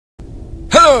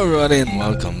Hello everybody and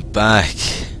welcome back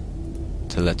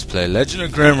to Let's Play Legend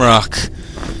of Grimrock.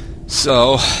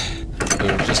 So, we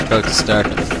were just about to start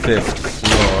the 5th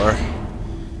floor.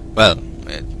 Well,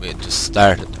 we had just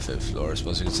started the 5th floor, I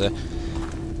suppose you could say.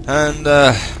 And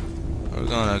we're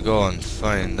gonna go and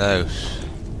find out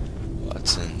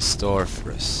what's in store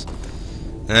for us.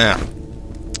 Now,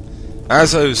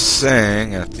 as I was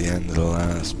saying at the end of the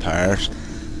last part,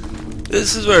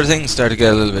 this is where things start to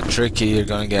get a little bit tricky. You're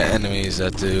going to get enemies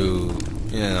that do,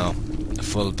 you know,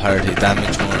 full party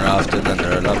damage more often, and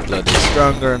they're a lot bloody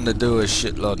stronger, and they do a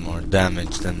shitload more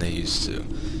damage than they used to.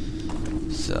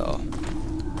 So,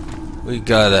 we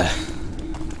gotta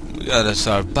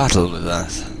sort of battle with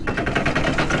that.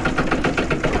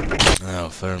 Now,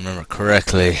 if I remember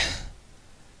correctly,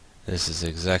 this is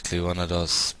exactly one of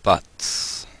those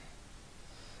spots.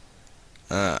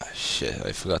 Ah, shit,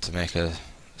 I forgot to make a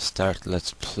start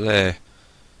Let's Play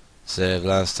save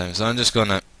last time, so I'm just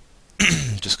gonna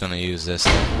use this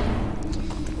and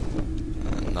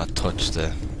not touch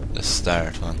the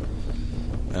start one.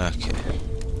 Okay.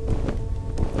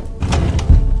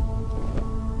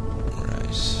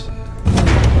 Right.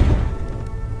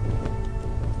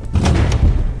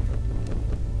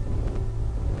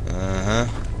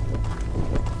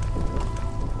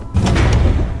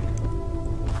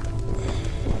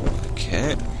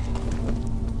 Okay.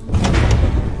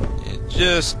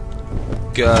 Just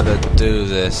gotta do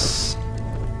this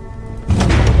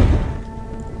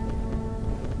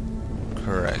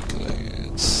correctly.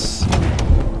 It's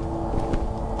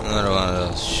another one of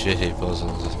those shitty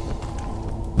puzzles.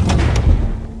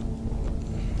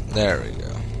 There we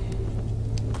go.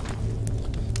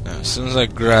 Now, as soon as I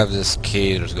grab this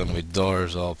key, there's gonna be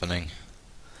doors opening,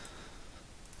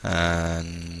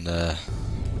 and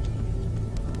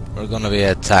we're gonna be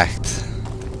attacked.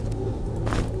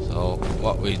 So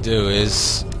what we do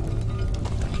is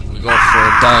we go for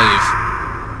a dive.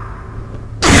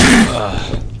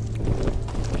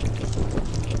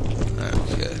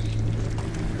 Okay.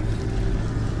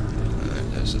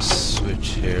 There's a switch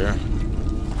here.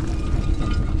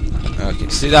 Okay,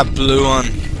 see that blue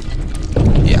one?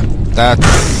 Yeah, that's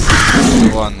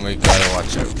the one we gotta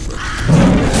watch out for.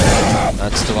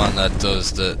 That's the one that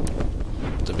does the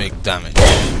big damage.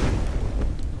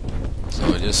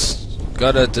 So we just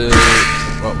gotta do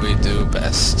what we do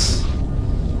best,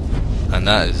 and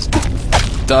that is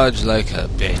dodge like a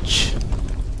bitch.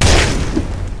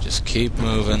 Just keep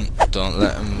moving, don't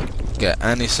let him get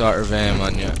any sort of aim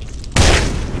on you.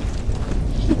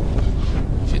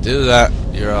 If you do that,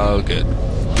 you're all good.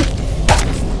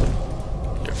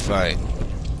 You're fine.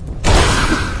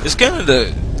 It's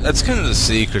that's kind of the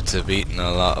secret to beating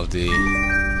a lot of the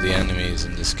enemies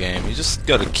in this game. You just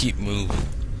gotta keep moving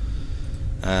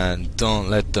and don't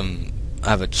let them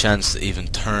have a chance to even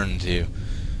turn to you.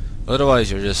 Otherwise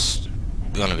you're just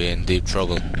gonna be in deep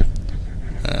trouble.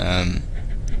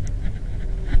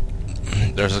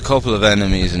 There's a couple of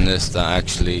enemies in this that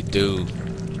actually do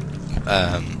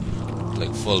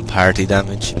like full party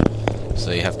damage,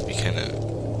 so you have to be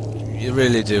you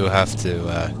really do have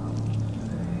to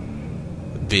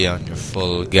be on your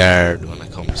full guard when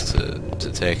it comes to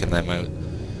taking them out.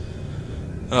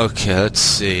 Okay, let's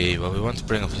see. Well, we want to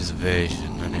bring up his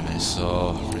evasion anyway,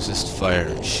 so resist fire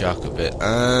and shock a bit,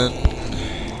 and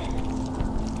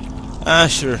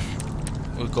sure,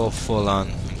 we'll go full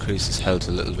on, increase his health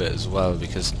a little bit as well,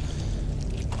 because,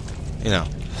 you know,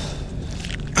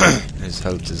 his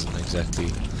health isn't exactly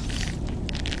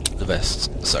the best.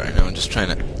 Sorry, now I'm just trying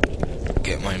to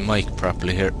get my mic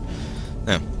properly here.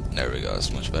 There we go,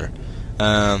 that's much better.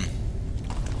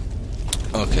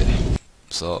 Okay,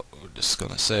 so just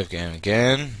gonna save game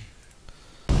again.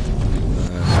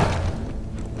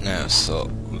 Now, so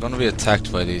we're gonna be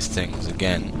attacked by these things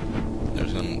again.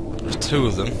 There's two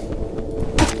of them.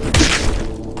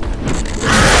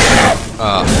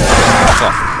 Ah,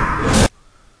 fuck.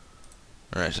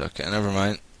 Right, okay, never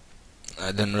mind.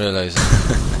 I didn't realize it.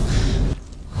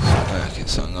 Okay,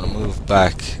 so I'm gonna move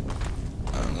back.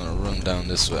 I'm gonna run down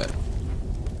this way,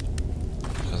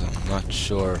 because I'm not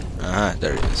sure. Aha,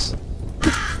 there he is.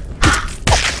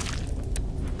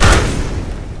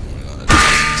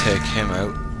 Take him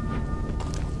out,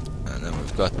 and then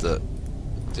we've got the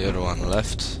other one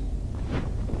left.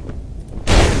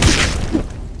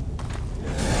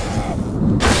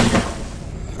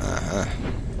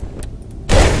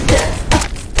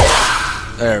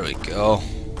 There we go.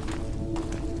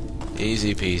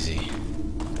 Easy peasy.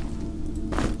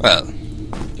 Well,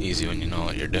 easy when you know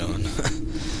what you're doing.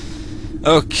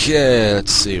 Okay,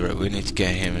 let's see. Right, we need to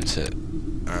get him into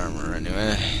armor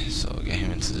anyway. So get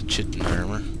him into the chitin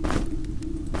armor.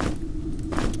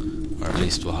 Or at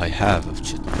least what I have of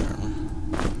chitin armor.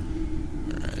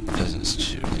 Alright, peasant's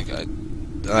tunic.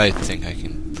 I think I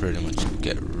can pretty much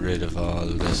get rid of all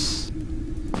of this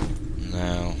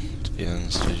now, to be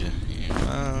honest with you.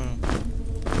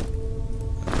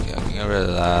 Okay, I can get rid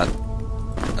of that.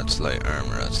 That's light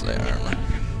armor, that's light armor.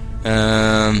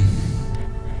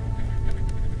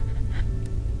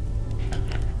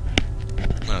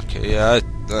 Okay, yeah,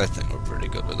 I think we're pretty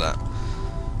good with that.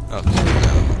 Okay,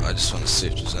 now I just want to see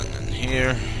if there's anything in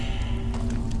here.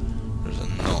 There's a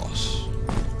note.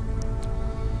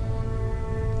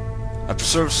 I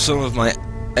preserved some of my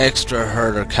extra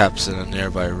herder caps in a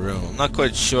nearby room. I'm not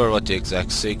quite sure what the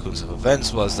exact sequence of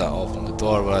events was that opened the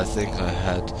door, but I think I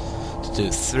had to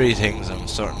do 3 things. I'm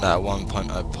certain that at one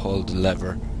point I pulled the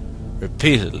lever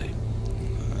repeatedly,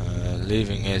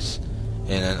 leaving it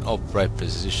in an upright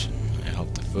position. I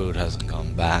hope the food hasn't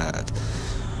gone bad.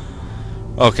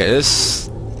 Okay,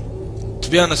 to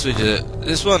be honest with you,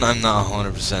 this one I'm not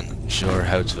 100% sure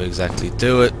how to exactly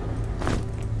do it,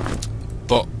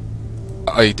 but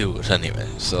I do it anyway.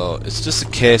 So it's just a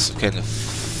case of kind of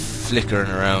flickering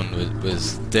around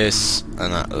with this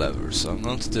and that lever. So I'm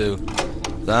going to do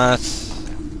that.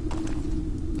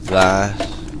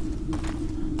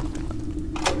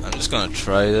 I'm just going to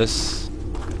try this.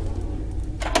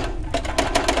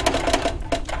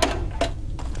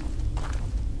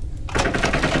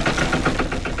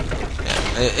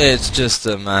 It's just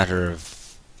a matter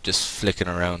of just flicking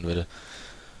around with it.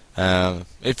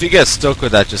 If you get stuck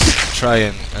with that, just try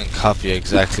and copy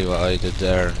exactly what I did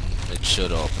there, and it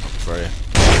should open up for you.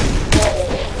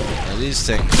 Now, these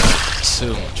things aren't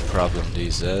too much problem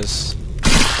these days.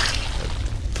 They're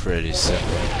pretty simple.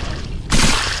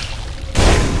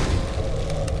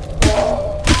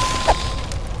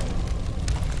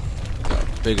 Got a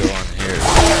bigger one here.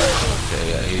 Okay,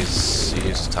 yeah, he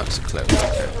uses toxic cloud.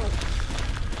 Okay.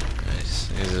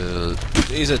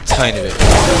 He's a tiny bit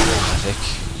problematic.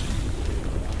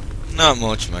 Not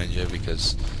much, mind you,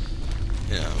 because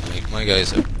you know my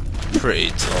guys are pretty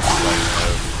tough right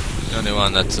now. The only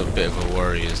one that's a bit of a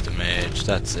worry is the mage.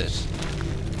 That's it.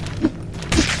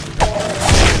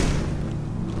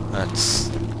 That's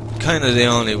kind of the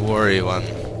only worry one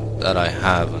that I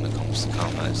have when it comes to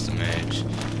combat is the mage.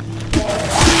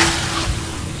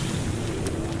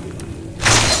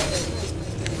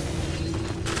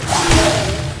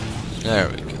 There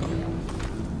we go.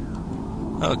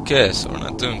 Okay, so we're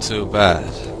not doing too bad.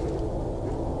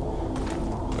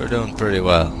 We're doing pretty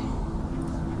well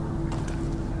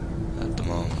at the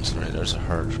moment. Right, there's a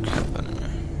herder cap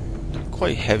anyway. They're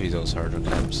quite heavy, those herder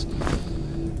caps.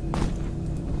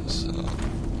 So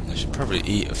I should probably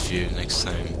eat a few next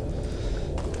time.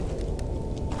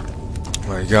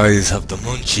 My guys have the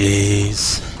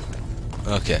munchies.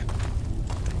 Okay,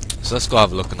 so let's go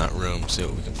have a look in that room, see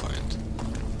what we can find.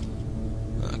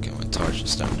 Okay, my torch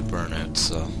is starting to burn out,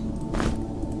 so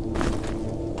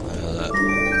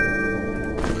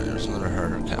there's another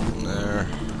herder cap in there.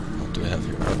 What do we have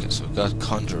here? Okay, so we've got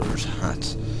Conjurer's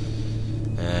Hat.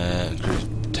 Increase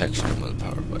protection and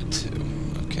willpower by 2.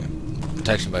 Okay.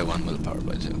 Protection by 1, willpower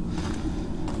by 2.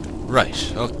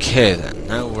 Right, okay then.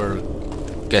 Now we're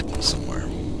getting somewhere.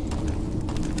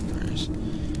 Right.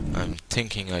 I'm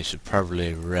thinking I should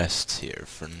probably rest here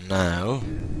for now.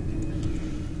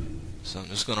 So I'm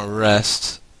just gonna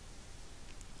rest.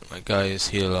 My guys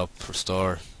heal up,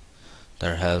 restore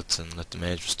their health, and let the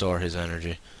mage restore his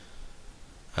energy.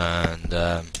 And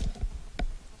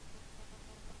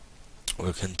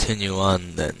we'll continue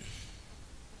on then.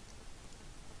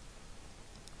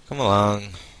 Come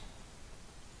along.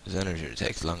 His energy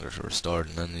takes longer to restore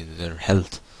than their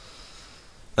health.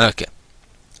 Okay.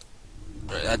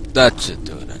 Right, that should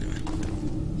do it anyway.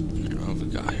 What have we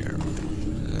got here?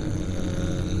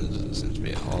 Doesn't seem to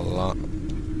be a whole lot.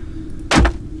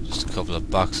 Just a couple of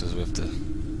boxes with the,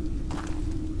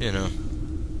 you know,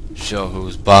 show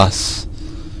who's boss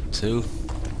too.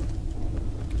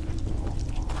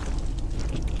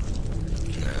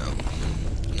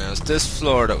 Now it's this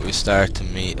floor that we start to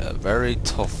meet a very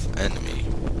tough enemy,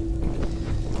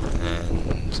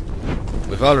 and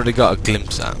we've already got a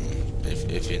glimpse at him.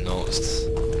 If you noticed,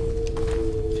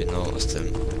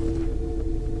 him,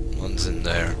 one's in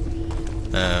there,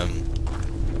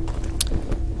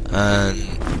 and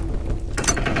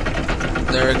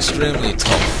they're extremely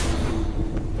tough.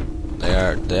 They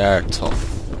are tough.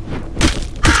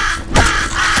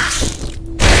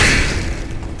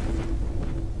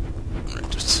 Right,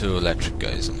 there's 2 electric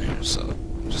guys in here, so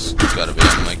just gotta be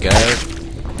on my guard.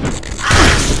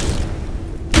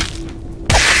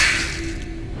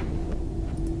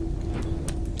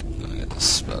 I'm gonna get this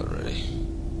spell ready.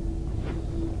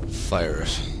 Fire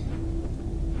it.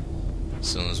 As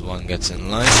soon as one gets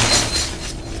in line.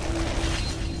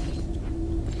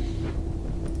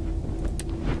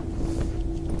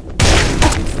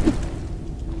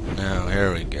 Now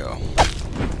here we go.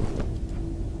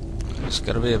 Just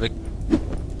gotta be a bit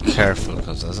careful,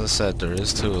 because as I said, there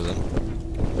is two of them.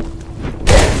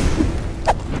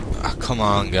 Ah, come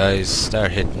on guys,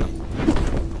 start hitting them.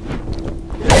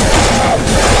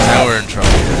 Now we're in trouble.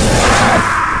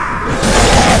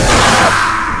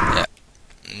 Yeah,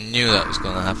 knew that was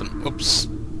gonna happen. Oops,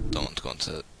 don't go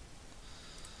into the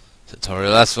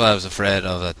tutorial. That's what I was afraid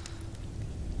of. That.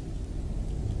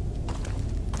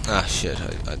 Ah shit,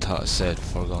 I thought I said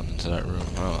before going into that room.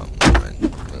 Oh, right.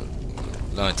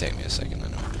 It'll only take me a second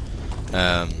anyway.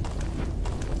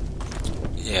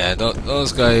 Yeah,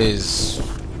 those guys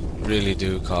really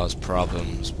do cause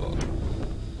problems, but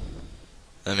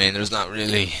I mean, there's not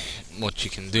really much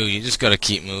you can do. You just gotta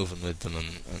keep moving with them,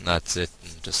 and that's it.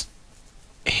 And just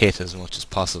hit as much as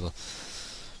possible.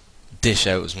 Dish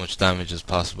out as much damage as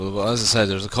possible. But as I said,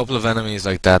 there's a couple of enemies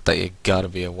like that you gotta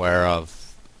be aware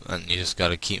of, and you just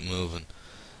gotta keep moving.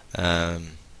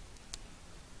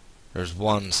 There's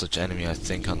one such enemy, I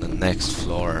think, on the next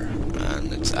floor,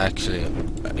 and it's actually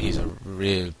he's a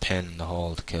real pain in the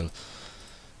hole to kill.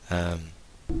 Well,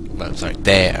 sorry,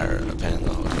 they are a pain in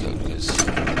the hole to kill because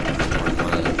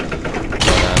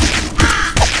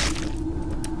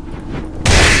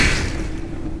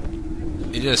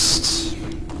you just,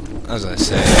 as I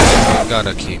say, you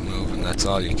gotta keep moving. That's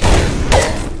all you can do.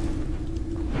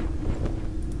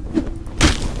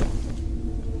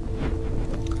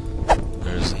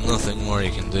 There's nothing more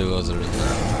you can do other than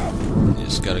that. You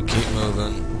just gotta keep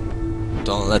moving.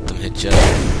 Don't let them hit you.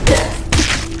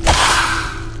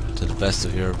 To the best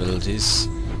of your abilities.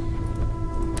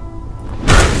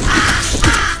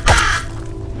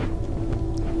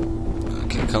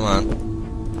 Okay, come on.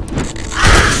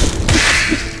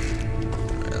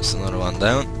 That's another one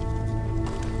down.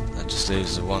 That just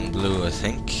leaves the one blue, I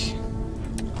think.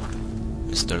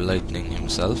 Mr. Lightning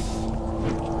himself.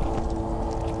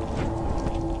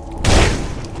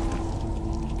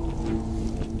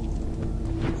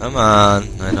 Come on,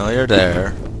 I know you're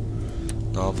there.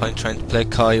 No point trying to play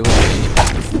coy with me,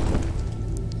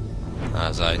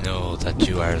 as I know that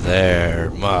you are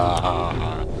there.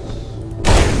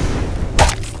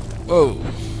 Whoa!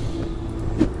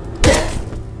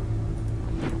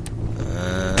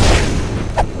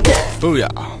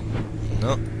 Booyah!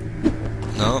 No,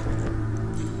 no.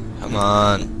 Come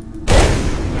on.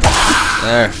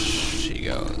 There she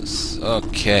goes.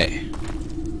 Okay.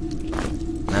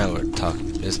 Now we're talking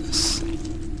business.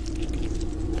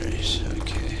 Right,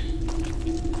 okay.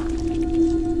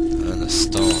 And a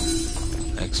stone.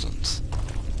 Excellent.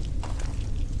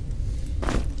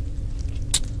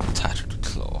 Tattered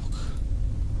cloak.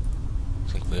 I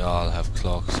think we all have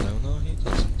cloaks now. No, he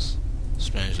doesn't.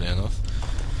 Strangely enough.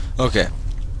 Okay.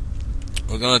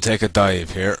 We're gonna take a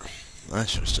dive here. I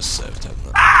sure it's just saved, haven't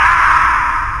it?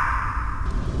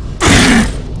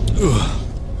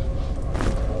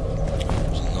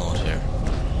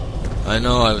 I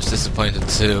know I was disappointed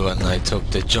too, and I took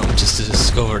the jump just to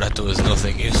discover that there was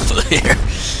nothing useful here.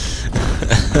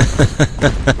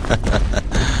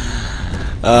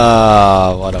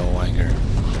 Ah, what a wanger.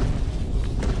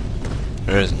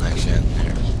 There isn't actually anything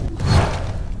here.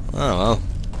 Oh well.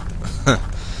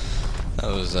 That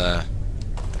was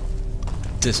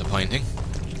disappointing,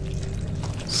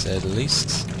 to say the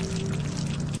least.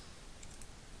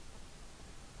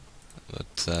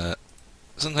 But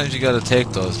sometimes you gotta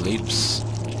take those leaps.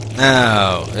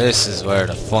 Now, this is where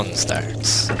the fun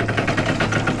starts.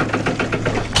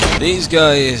 These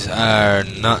guys are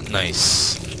not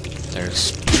nice. They're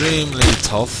extremely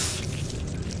tough,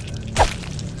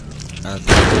 and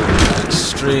they do an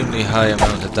extremely high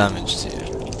amount of damage to you.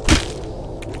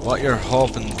 What you're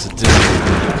hoping to do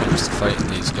when it comes to fighting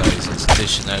these guys is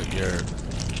dishing out your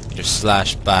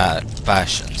slash,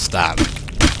 bash, and stab.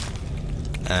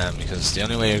 Because the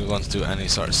only way you're going to do any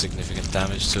sort of significant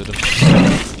damage to them,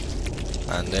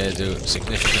 and they do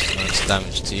significant amounts of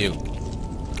damage to you.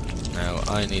 Now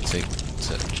I need to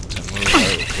move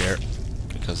out of here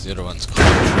because the other one's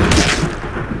coming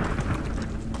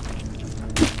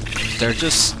through. They're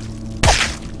just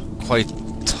quite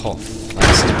tough.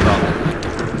 That's the problem.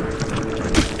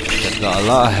 They've got a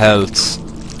lot of health,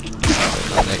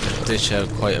 and they can dish out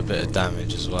quite a bit of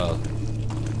damage as well.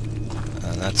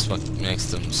 And that's what makes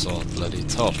them so bloody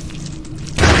tough.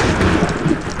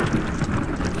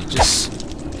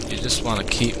 You just want to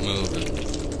keep moving,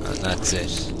 and that's it.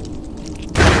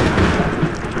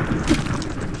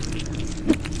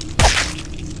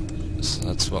 So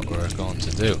that's what we're going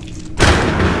to do.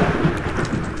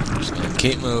 We're just going to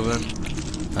keep moving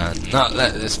and not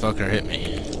let this fucker hit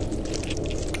me.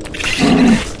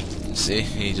 See,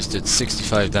 he just did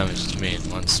 65 damage to me in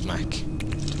one smack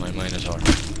to my Minotaur,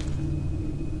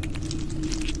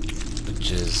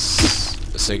 which is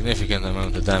a significant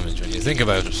amount of damage when you think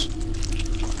about it.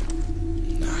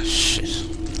 Ah, shit.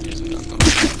 He hasn't got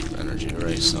enough energy to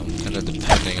raise, so I'm kind of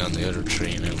depending on the other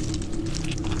tree now.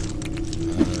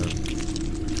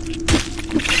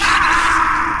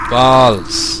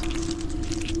 Balls!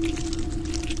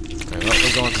 Right, what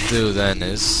we're going to do then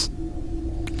is,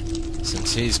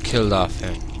 since he's killed off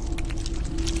him,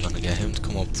 I'm going to get him to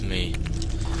come up to me,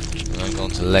 and I'm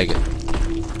going to leg it.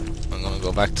 I'm going to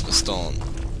go back to the stone.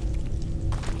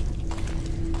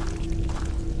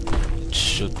 It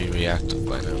should be reactive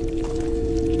by now.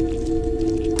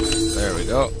 There we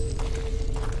go.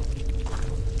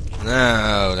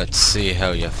 Now, let's see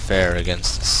how you fare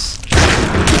against us.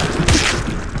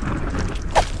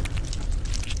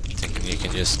 Thinking you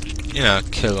can just, you know,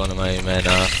 kill one of my men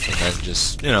off and then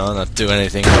just, you know, not do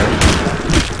anything about it.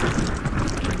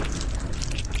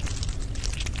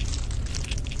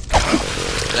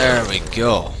 There we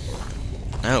go.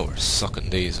 Now we're sucking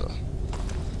diesel.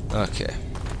 Okay.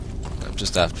 I'm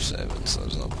just after saving, so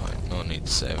there's no point. No need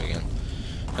to save again.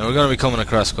 And we're going to be coming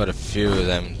across quite a few of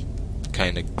them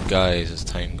kind of guys as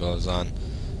time goes on.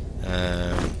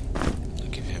 I'll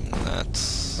give him that.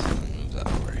 I'll move that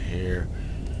over here.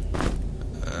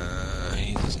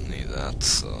 He doesn't need that,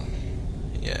 so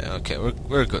yeah. Okay,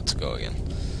 we're good to go again.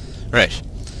 Right.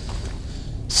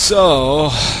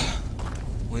 So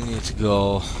we need to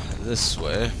go this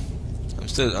way.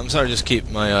 I'm sorry, just keep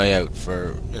my eye out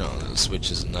for, you know, little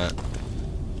switches and that,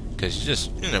 because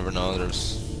you never know.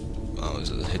 There's always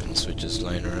little hidden switches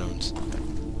lying around,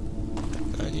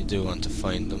 and you do want to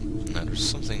find them. Now there's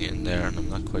something in there, and I'm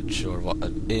not quite sure what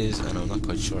it is, and I'm not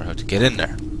quite sure how to get in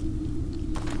there.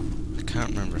 I can't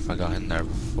remember if I got in there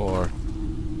before.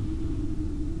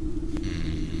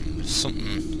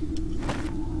 Something.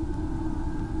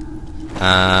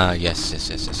 Ah, yes.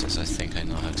 I think I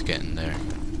know how to get in there.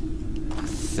 I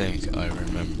think I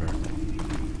remember.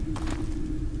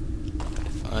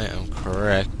 If I am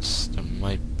correct, there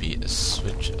might be a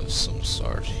switch of some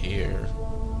sort here.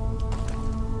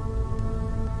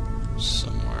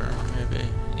 Somewhere, maybe?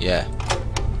 Yeah.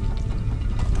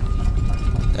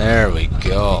 There we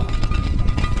go.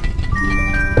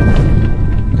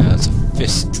 Now that's a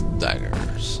fist dagger,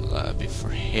 so that'd be for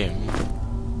him.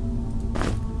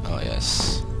 Oh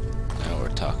yes. Now we're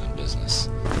talking business.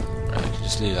 Right, I can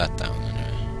just leave that down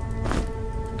anyway.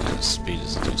 What kind of speed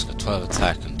does it do? It's got 12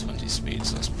 attack and 20 speed,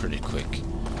 so that's pretty quick.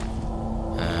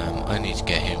 I need to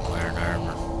get him wearing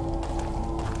armor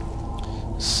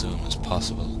as soon as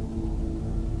possible.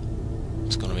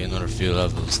 It's going to be another few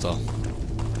levels though,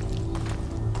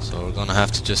 so we're going to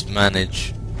have to just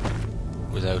manage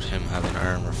without him having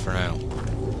armor for now.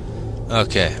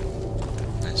 Okay,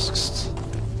 let's just...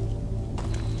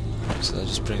 So that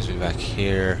just brings me back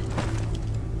here.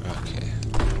 Okay,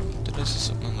 did I see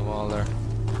something on the wall there?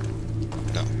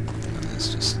 No, it's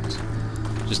just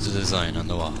a design on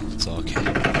the wall. It's okay.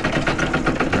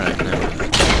 Right, now I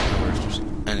can't remember if there's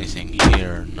anything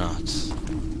here or not.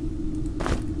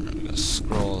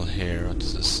 Scroll here. What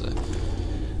does this say?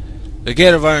 The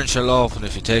gate of iron shall open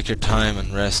if you take your time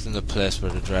and rest in the place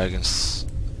where the dragons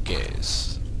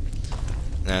gaze.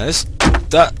 Now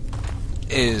that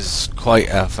is quite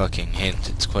a fucking hint.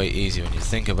 It's quite easy when you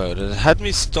think about it. It had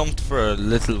me stumped for a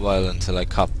little while until I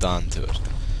copped on to it.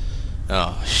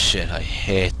 Oh shit, I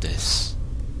hate this.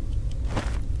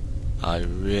 I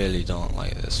really don't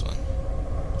like this one.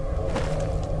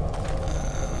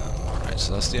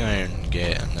 So that's the iron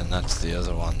gate, and then that's the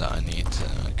other one that I need to...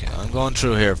 Okay, I'm going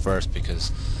through here first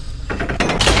because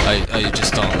I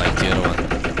just don't like the other one.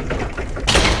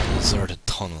 These are the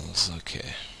tunnels,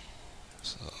 okay.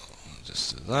 So, I'll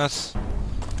just do that.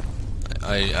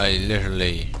 I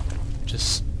literally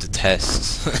just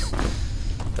detest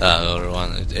that other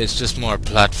one. It's just more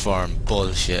platform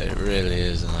bullshit, it really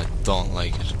is, and I don't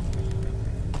like it.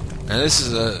 Now this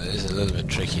is a little bit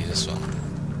tricky, this one.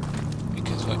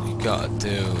 Because what you gotta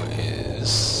do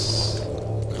is...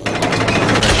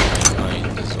 refresh my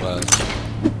mind as well.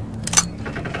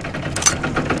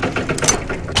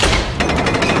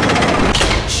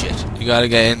 Shit, you gotta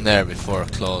get in there before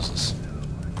it closes.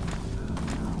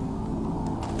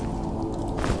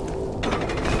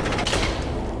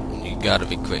 You gotta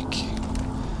be quick.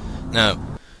 Now,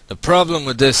 the problem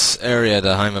with this area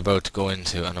that I'm about to go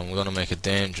into, and I'm gonna make a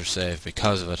danger save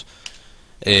because of it,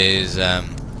 is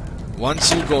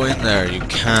once you go in there, you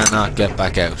cannot get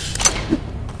back out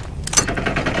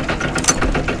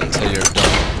until you're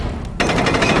done.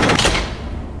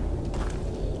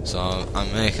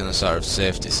 making a sort of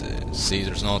safety see,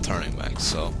 there's no turning back,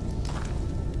 so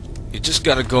you just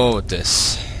gotta go with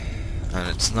this. And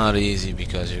it's not easy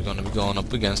because you're gonna be going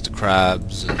up against the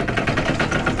crabs and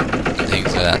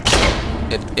things like that. So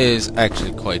it is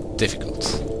actually quite difficult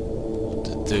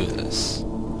to do this.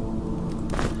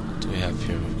 What do we have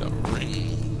here? We've got a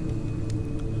ring.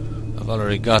 I've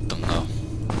already got them though.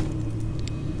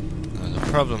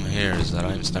 The problem here is that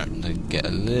I'm starting to get a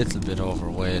little bit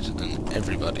overweight than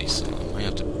everybody, so I might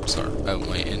have to sort out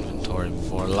my inventory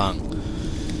before long.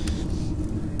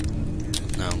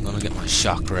 Now I'm gonna get my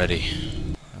shock ready.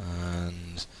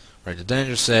 And right, the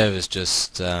danger save is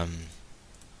just a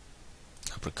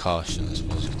precaution, I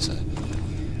suppose you could say.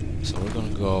 So we're gonna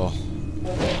go.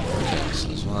 Okay, so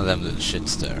there's one of them little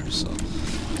shits there, so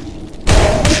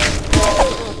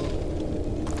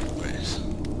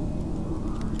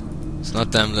it's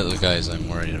not them little guys I'm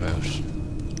worried about.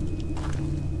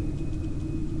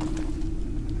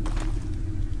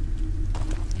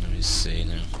 Let me see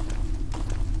now.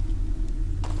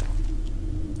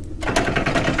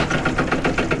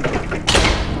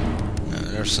 Now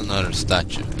there's another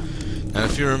statue. Now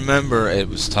if you remember, it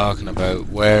was talking about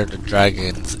where the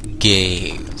dragons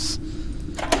gaze.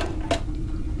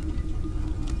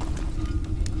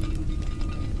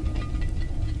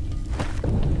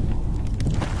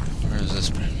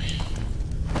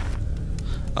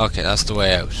 Okay, that's the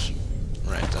way out.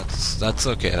 Right, that's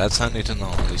okay. That's handy to know.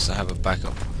 At least I have a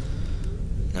backup.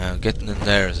 Now, getting in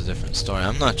there is a different story.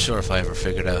 I'm not sure if I ever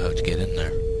figured out how to get in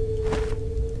there.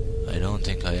 I don't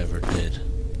think I ever did.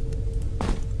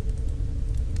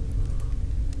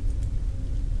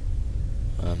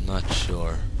 I'm not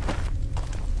sure.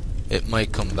 It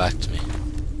might come back to me.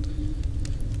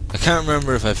 I can't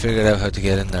remember if I figured out how to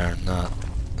get in there or not.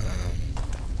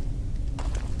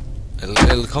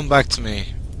 It'll come back to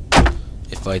me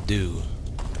if I do.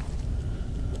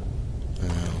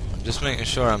 I'm just making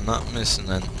sure I'm not missing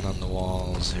anything on the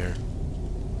walls here.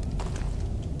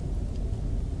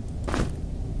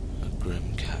 A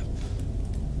grim cap.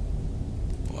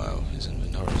 Wow, his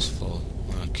inventory is full.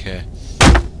 Okay.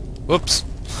 Whoops!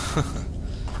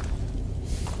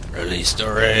 Release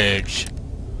the rage!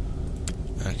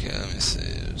 Okay, let me see.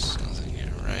 There's nothing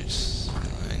here, right?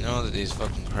 I know that these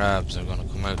fucking crabs are gonna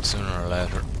come out sooner or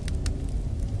later.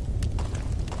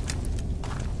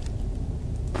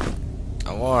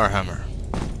 A warhammer.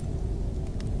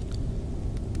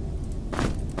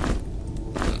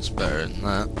 That's better than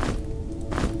that.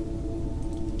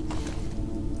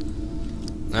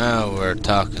 Now we're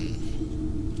talking.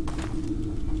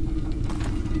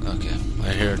 Okay,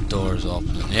 I hear doors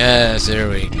opening. Yes, here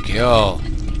we go.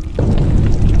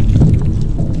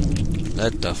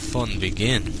 Let the fun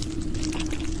begin.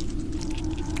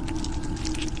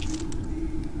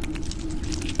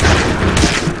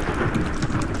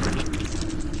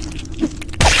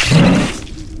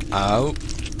 Ow.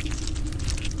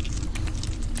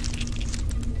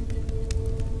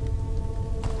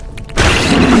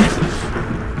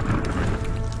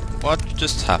 What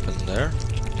just happened there?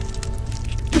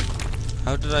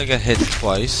 How did I get hit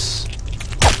twice?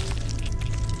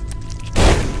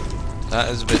 That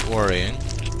is a bit worrying,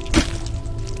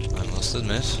 I must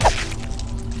admit.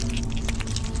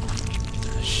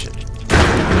 Ah, shit.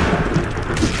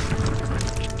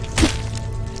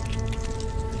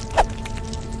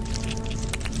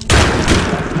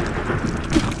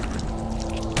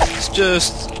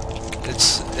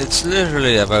 It's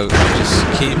literally about just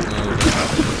keep moving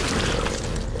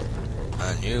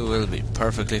and you will be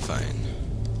perfectly fine.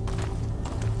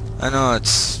 I know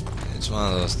it's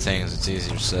one of those things, it's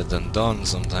easier said than done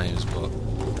sometimes, but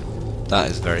that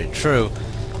is very true.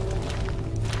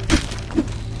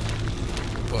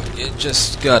 But you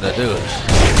just gotta do it.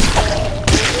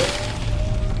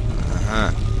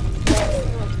 Uh-huh.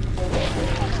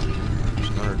 There's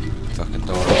another fucking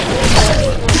door.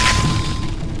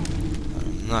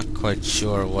 I'm not quite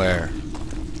sure where.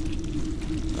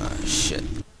 Ah, shit.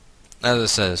 As I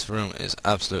said, this room is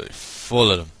absolutely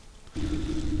full of them.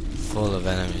 Full of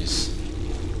enemies.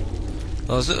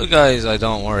 Those little guys I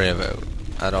don't worry about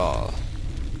at all.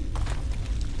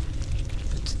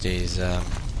 It's these it's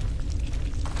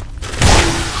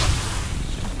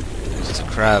the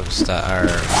crabs that are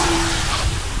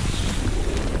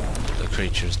the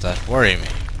creatures that worry me.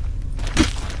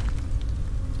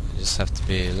 I just have to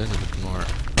be a little bit more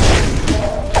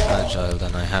agile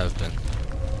than I have been.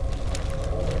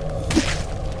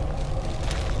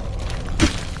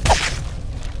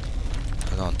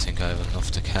 I don't think I have enough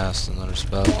to cast another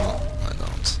spell. No, I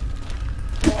don't.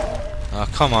 Oh,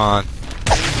 come on.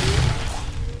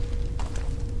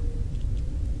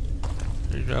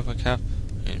 Did he drop a cap?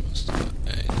 He must have.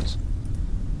 Yeah, he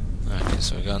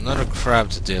so we got another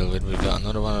crab to deal with. We've got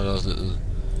another one of those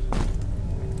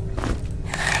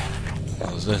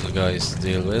little guys to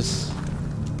deal with. So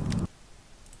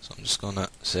I'm just gonna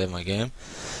save my game.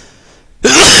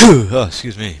 Oh,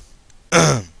 excuse me.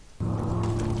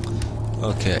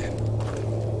 Okay.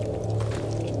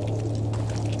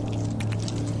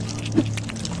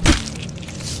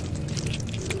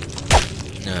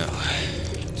 Now,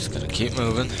 just gotta keep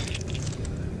moving.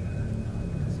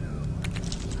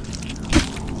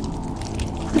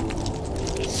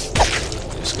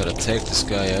 Just gotta take this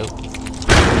guy out.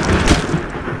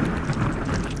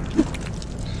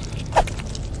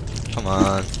 Come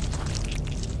on.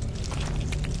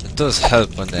 It does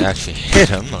help when they actually hit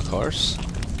him, of course.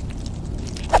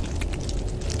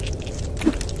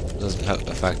 It doesn't help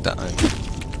the fact that I'm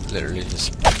literally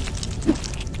just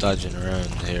dodging around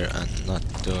here and not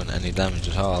doing any damage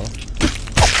at all.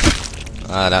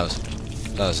 Ah, that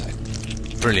was a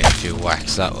brilliant few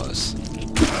whacks, that was.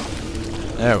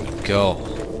 There we go.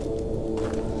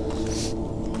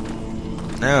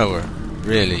 Now we're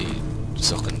really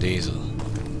sucking diesel.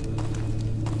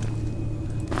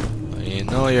 You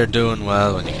know you're doing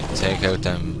well when you can take out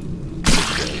them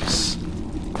guys.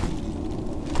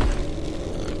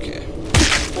 Okay.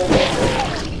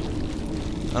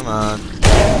 Come on.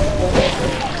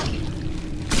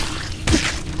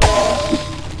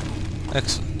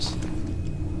 Excellent.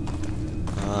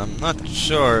 I'm not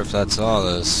sure if that's all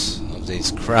of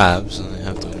these crabs, and I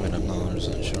have to admit I'm not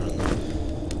 100% sure on that.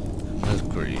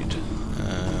 Milkweed.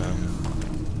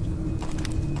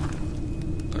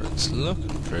 But it's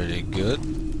looking pretty good.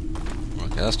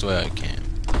 Okay, that's the way I came.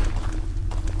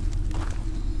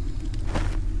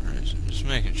 Right, so I'm just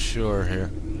making sure here.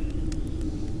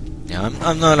 Yeah,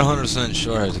 I'm not 100%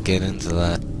 sure how to get into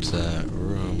that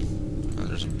room. Oh,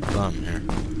 there's a bomb here.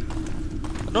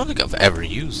 I don't think I've ever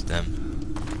used them.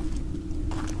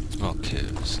 Okay,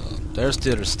 so there's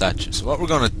the other statue. So what we're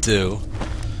gonna do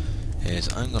is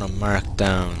I'm gonna mark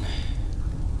down.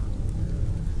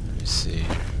 Let me see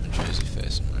here. Tracy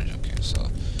face. Right, okay, so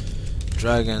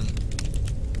dragon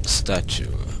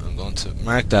statue. I'm going to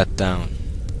mark that down.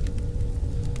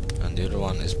 And the other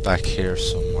one is back here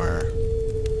somewhere.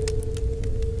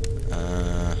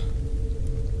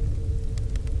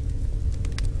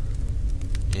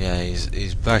 Yeah,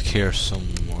 he's back here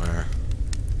somewhere.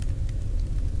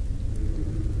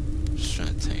 Just trying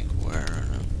to think where.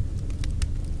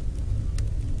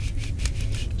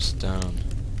 It's down.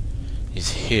 He's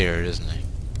here, isn't he?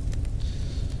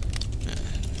 Yeah,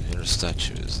 the other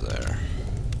statue is there.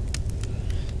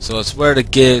 So it's where the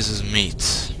gazes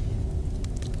meet.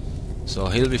 So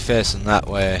he'll be facing that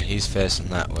way, he's facing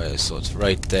that way, so it's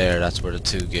right there, that's where the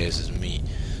two gazes meet.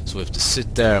 So we have to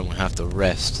sit there and we have to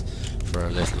rest for a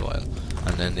little while,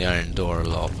 and then the iron door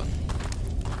will open.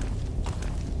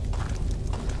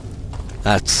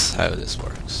 That's how this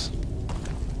works.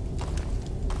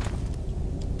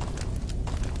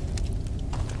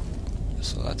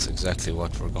 So that's exactly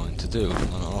what we're going to do. I'm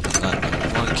going to open that.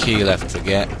 There's one key left to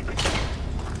get.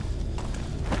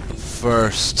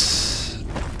 First,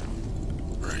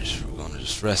 right, we're going to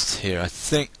just rest here. I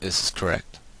think this is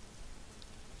correct.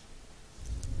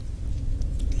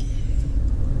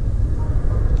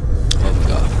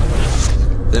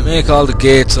 They make all the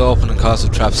gates open and cause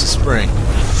the traps to spring.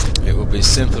 It would be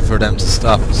simple for them to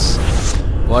stop us.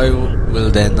 Why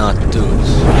will they not do it?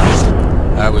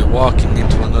 Are we walking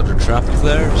into another trap of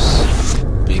theirs?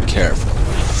 Be careful.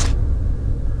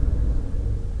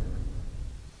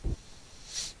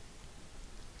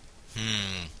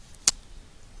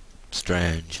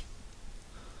 Strange.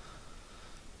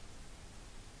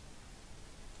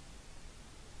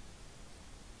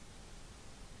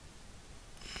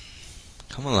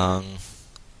 Come along.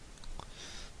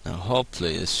 Now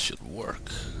hopefully this should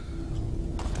work.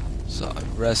 So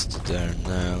I've rested there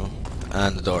now,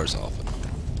 and the door's open.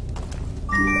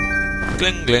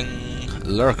 Gling gling,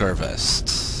 lurker vest.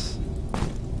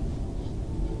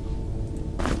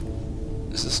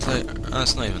 Is this light? Oh,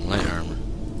 it's not even light armor.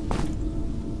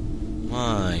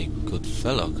 My good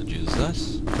fellow could use that.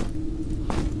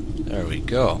 There we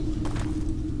go.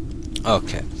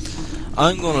 Okay.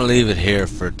 I'm going to leave it here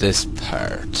for this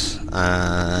part,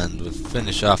 and we'll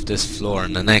finish off this floor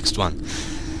in the next one,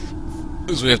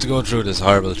 because we have to go through this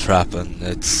horrible trap, and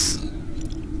it's...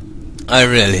 I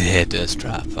really hate this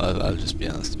trap, I'll just be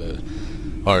honest about it,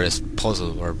 or this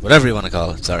puzzle, or whatever you want to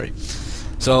call it, sorry.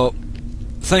 So,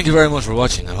 thank you very much for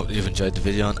watching. I hope you've enjoyed the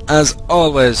video, and as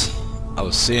always, I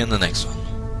will see you in the next one.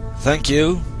 Thank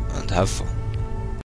you, and have fun.